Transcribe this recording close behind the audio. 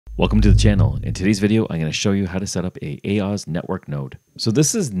Welcome to the channel. In today's video, I'm going to show you how to set up a AIOZ Network node. So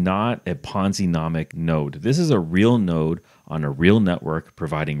this is not a Ponzi-nomic node. This is a real node on a real network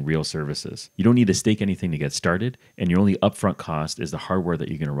providing real services. You don't need to stake anything to get started, and your only upfront cost is the hardware that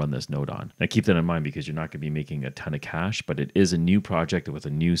you're going to run this node on. Now keep that in mind because you're not going to be making a ton of cash, but it is a new project with a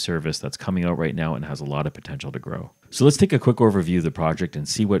new service that's coming out right now and has a lot of potential to grow. So let's take a quick overview of the project and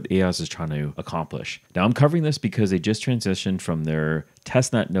see what AIOZ is trying to accomplish. Now I'm covering this because they just transitioned from their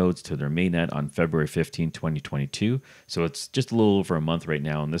testnet nodes to their mainnet on February 15, 2022. So it's just a little over a month right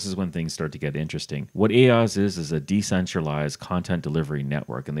now, and this is when things start to get interesting. What AIOZ is a decentralized content delivery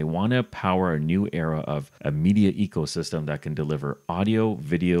network, and they want to power a new era of a media ecosystem that can deliver audio,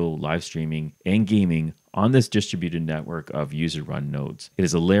 video, live streaming, and gaming on this distributed network of user-run nodes. It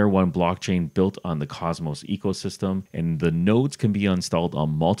is a layer 1 blockchain built on the Cosmos ecosystem, and the nodes can be installed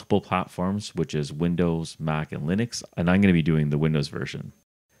on multiple platforms, which is Windows, Mac, and Linux, and I'm going to be doing the Windows version.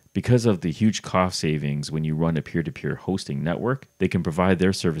 Because of the huge cost savings when you run a peer-to-peer hosting network, they can provide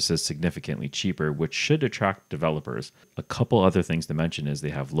their services significantly cheaper, which should attract developers. A couple other things to mention is they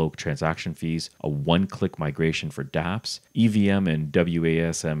have low transaction fees, a one-click migration for dApps, EVM and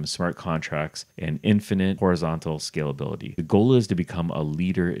WASM smart contracts, and infinite horizontal scalability. The goal is to become a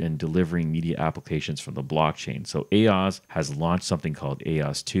leader in delivering media applications from the blockchain. So AIOZ has launched something called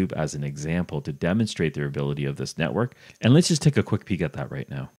AIOZ Tube as an example to demonstrate their ability of this network. And let's just take a quick peek at that right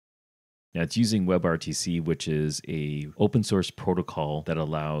now. Now it's using WebRTC, which is a open source protocol that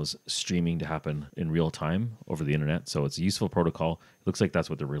allows streaming to happen in real time over the internet. So it's a useful protocol. It looks like that's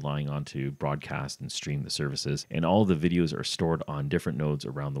what they're relying on to broadcast and stream the services. And all the videos are stored on different nodes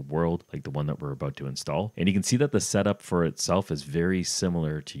around the world, like the one that we're about to install. And you can see that the setup for itself is very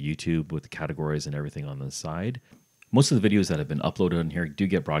similar to YouTube with the categories and everything on the side. Most of the videos that have been uploaded on here do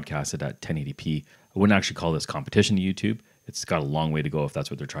get broadcasted at 1080p. I wouldn't actually call this competition to YouTube. It's got a long way to go if that's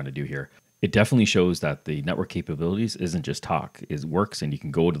what they're trying to do here. It definitely shows that the network capabilities isn't just talk. It works, and you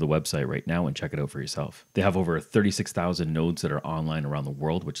can go to the website right now and check it out for yourself. They have over 36,000 nodes that are online around the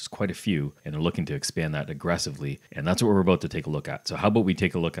world, which is quite a few, and they're looking to expand that aggressively. And that's what we're about to take a look at. So how about we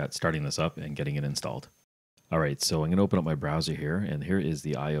take a look at starting this up and getting it installed? All right, so I'm going to open up my browser here, and here is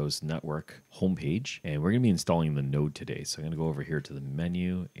the AIOZ Network homepage, and we're going to be installing the node today. So I'm going to go over here to the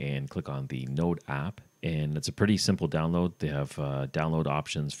menu and click on the Node app, and it's a pretty simple download. They have download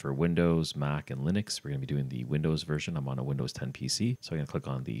options for Windows, Mac, and Linux. We're going to be doing the Windows version. I'm on a Windows 10 PC, so I'm going to click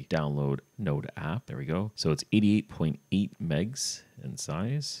on the Download Node app. There we go. So it's 88.8 megs in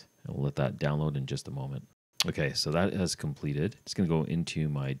size, and we'll let that download in just a moment. Okay, so that has completed. It's going to go into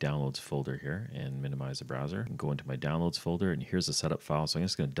my downloads folder here and minimize the browser and go into my downloads folder, and here's the setup file. So I'm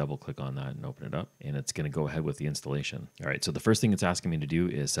just going to double click on that and open it up, and it's going to go ahead with the installation. All right, so the first thing it's asking me to do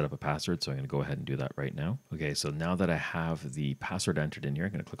is set up a password. So I'm going to go ahead and do that right now. Okay, so now that I have the password entered in here,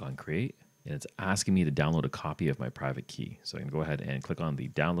 I'm going to click on create. And it's asking me to download a copy of my private key. So I can go ahead and click on the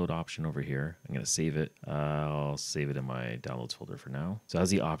download option over here. I'm going to save it. I'll save it in my downloads folder for now. So it has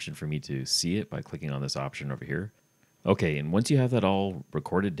the option for me to see it by clicking on this option over here. Okay, and once you have that all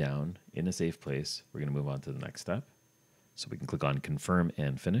recorded down in a safe place, we're going to move on to the next step. So we can click on confirm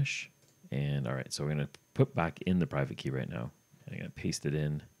and finish. And all right, so we're going to put back in the private key right now. And I'm going to paste it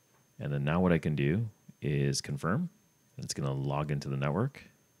in. And then now what I can do is confirm. It's going to log into the network.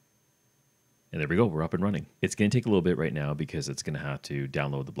 And there we go, we're up and running. It's going to take a little bit right now because it's going to have to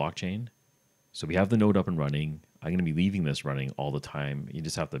download the blockchain. So we have the node up and running. I'm going to be leaving this running all the time. You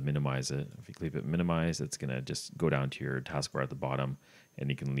just have to minimize it. If you leave it minimized, it's going to just go down to your taskbar at the bottom, and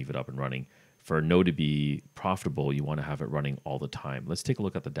you can leave it up and running. For a node to be profitable, you want to have it running all the time. Let's take a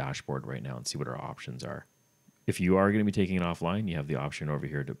look at the dashboard right now and see what our options are. If you are going to be taking it offline, you have the option over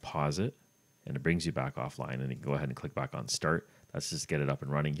here to pause it, and it brings you back offline, and you can go ahead and click back on start. Let's just get it up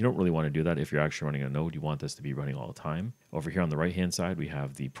and running. You don't really want to do that if you're actually running a node. You want this to be running all the time. Over here on the right-hand side, we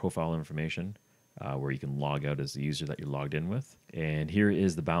have the profile information where you can log out as the user that you're logged in with. And here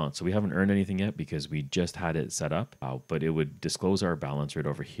is the balance. So we haven't earned anything yet because we just had it set up, but it would disclose our balance right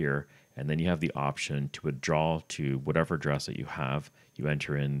over here. And then you have the option to withdraw to whatever address that you have. You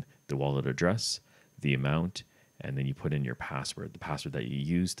enter in the wallet address, the amount, and then you put in your password, the password that you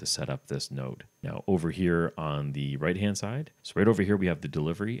use to set up this node. Now over here on the right-hand side, so right over here we have the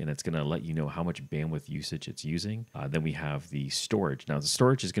delivery, and it's gonna let you know how much bandwidth usage it's using. Then we have the storage. Now the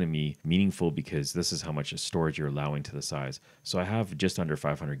storage is gonna be meaningful because this is how much storage you're allowing to the size. So I have just under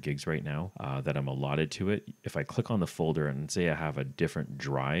 500 gigs right now that I'm allotted to it. If I click on the folder and say I have a different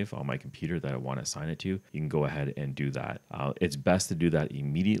drive on my computer that I wanna assign it to, you can go ahead and do that. It's best to do that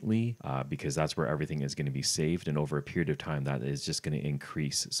immediately because that's where everything is gonna be saved, and over a period of time that is just gonna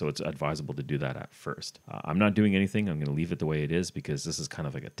increase. So it's advisable to do that that at first. I'm not doing anything. I'm going to leave it the way it is because this is kind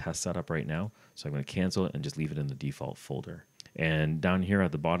of like a test setup right now. So I'm going to cancel it and just leave it in the default folder. And down here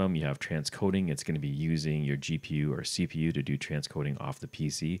at the bottom, you have transcoding. It's going to be using your GPU or CPU to do transcoding off the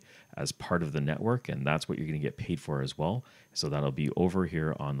PC as part of the network. And that's what you're going to get paid for as well. So that'll be over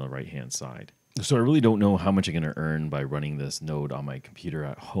here on the right-hand side. So I really don't know how much I'm going to earn by running this node on my computer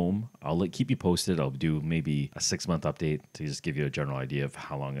at home. I'll keep you posted. I'll do maybe a 6-month update to just give you a general idea of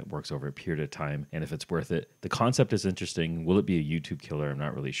how long it works over a period of time and if it's worth it. The concept is interesting. Will it be a YouTube killer? I'm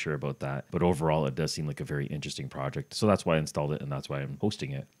not really sure about that. But overall, it does seem like a very interesting project. So that's why I installed it and that's why I'm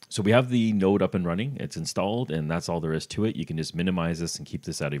hosting it. So we have the node up and running. It's installed and that's all there is to it. You can just minimize this and keep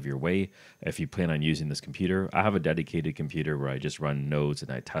this out of your way if you plan on using this computer. I have a dedicated computer where I just run nodes and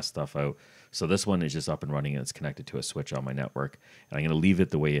I test stuff out. So this one is just up and running and it's connected to a switch on my network. And I'm going to leave it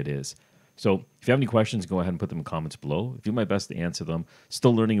the way it is. So if you have any questions, go ahead and put them in comments below. I do my best to answer them.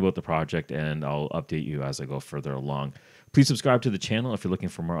 Still learning about the project and I'll update you as I go further along. Please subscribe to the channel if you're looking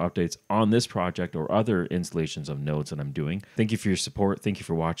for more updates on this project or other installations of nodes that I'm doing. Thank you for your support. Thank you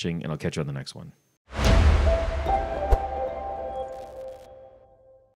for watching and I'll catch you on the next one.